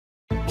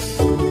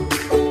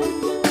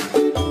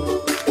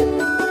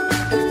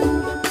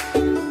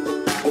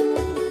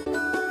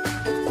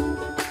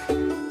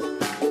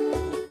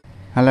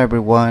Hello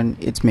everyone,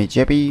 it's me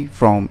JP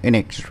from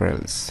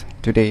UniqueTutorials.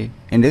 Today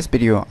in this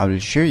video I will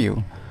show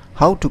you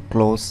how to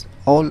close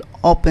all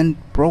open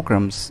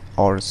programs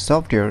or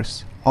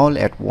softwares all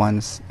at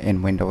once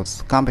in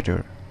Windows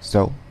computer.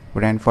 So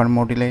without further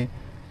more delay,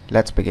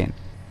 let's begin.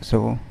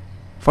 So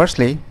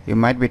firstly, you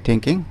might be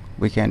thinking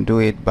we can do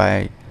it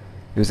by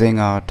using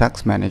our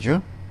task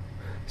manager.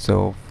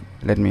 So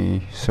let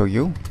me show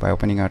you by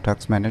opening our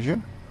task manager.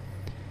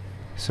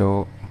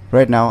 So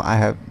right now I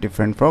have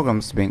different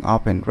programs being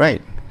opened, right?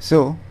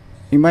 So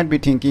you might be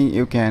thinking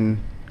you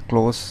can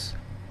close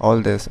all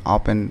this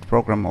open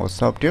program or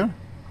software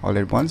all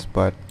at once,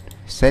 but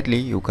sadly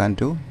you can't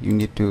do. You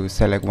need to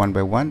select one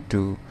by one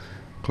to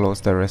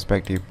close the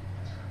respective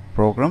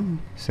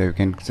program. So you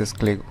can just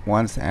click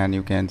once and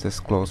you can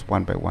just close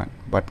one by one,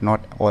 but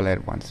not all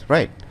at once,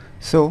 right?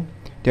 So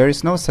there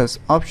is no such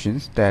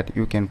options that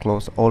you can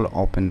close all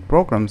open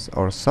programs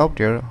or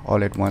software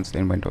all at once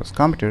in Windows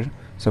computer.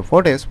 So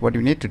for this, what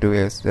you need to do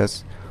is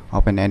just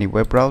open any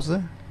web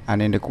browser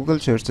and in the Google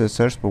search, just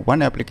search for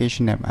one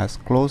application name as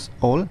close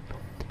all, and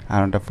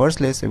on the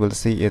first list you will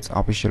see its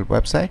official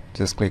website.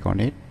 Just click on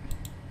it.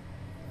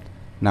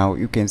 Now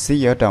you can see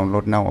your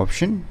download now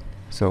option.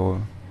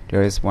 So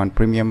there is one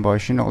premium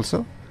version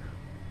also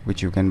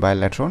which you can buy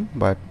later on,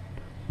 but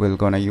we're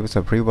gonna use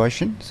a free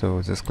version. So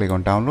just click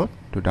on download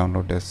to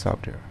download this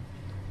software.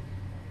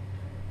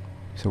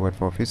 So wait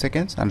for a few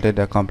seconds until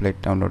the complete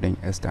downloading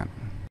is done.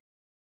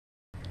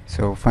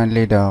 So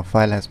finally the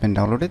file has been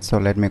downloaded. So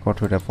let me go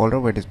to the folder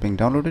where it is being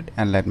downloaded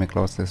and let me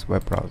close this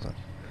web browser.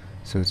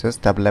 So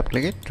just double left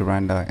click it to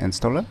run the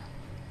installer.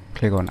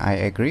 Click on I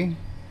agree.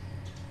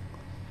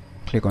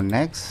 Click on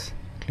next.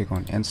 Click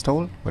on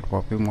install. Wait for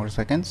a few more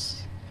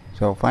seconds.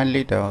 So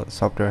finally the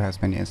software has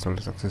been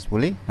installed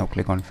successfully. Now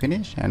click on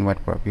finish and wait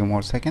for a few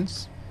more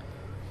seconds.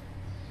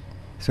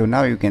 So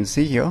now you can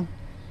see here.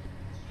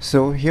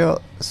 So here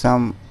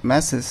some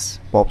message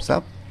pops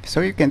up.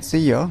 So you can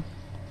see here.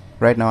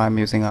 Right now I'm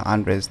using an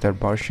unregistered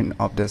version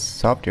of this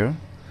software,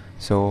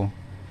 so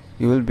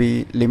you will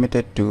be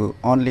limited to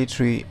only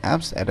 3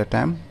 apps at a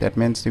time. That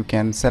means you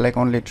can select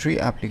only 3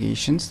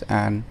 applications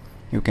and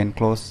you can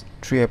close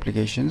 3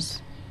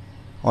 applications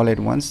all at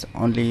once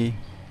only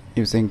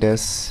using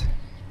this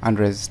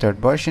unregistered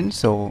version.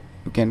 So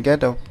you can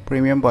get a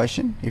premium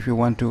version if you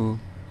want to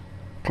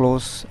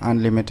close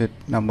unlimited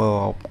number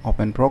of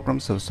open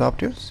programs or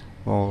softwares.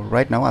 So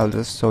right now I'll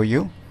just show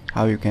you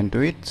how you can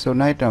do it. So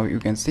right now you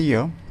can see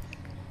here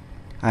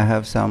I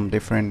have some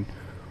different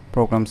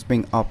programs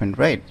being opened,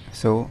 right?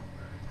 So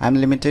I'm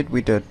limited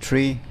with the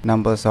 3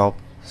 numbers of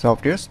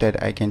softwares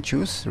that I can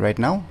choose right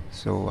now.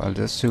 So I'll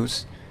just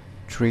choose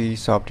 3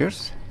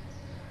 softwares.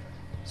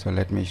 So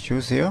let me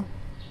choose here.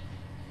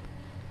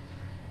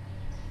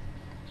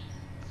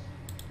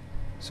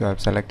 So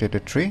I've selected the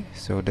 3.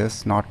 So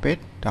this Notepad,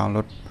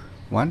 download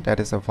one, that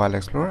is a file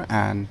explorer,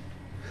 and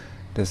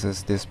this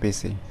is this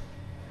PC.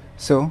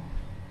 So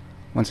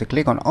once you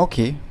click on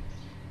OK,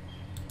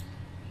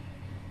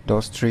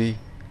 those 3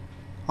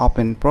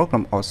 open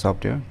program or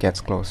software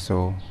gets closed.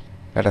 So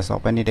let us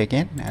open it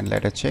again and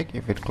let us check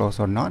if it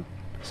closed or not.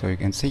 So you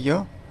can see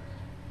here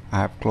I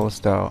have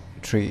closed the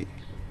 3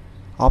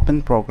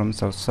 open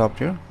programs or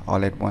software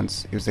all at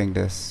once using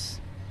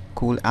this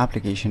cool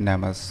application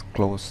name as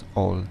close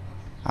all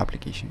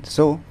applications.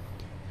 So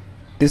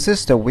this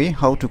is the way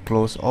how to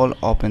close all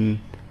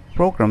open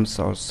programs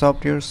or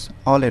softwares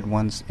all at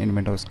once in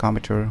Windows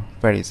computer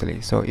very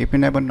easily. So if you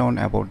never known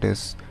about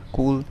this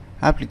cool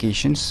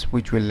applications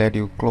which will let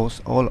you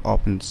close all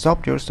open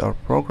softwares or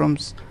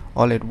programs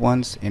all at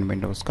once in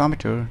Windows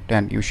computer,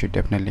 then you should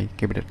definitely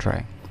give it a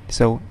try.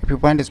 So if you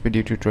find this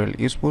video tutorial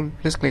useful,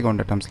 please click on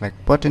the thumbs like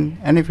button,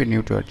 and if you're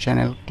new to our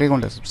channel, click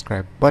on the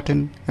subscribe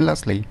button, and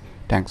lastly,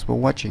 thanks for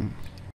watching.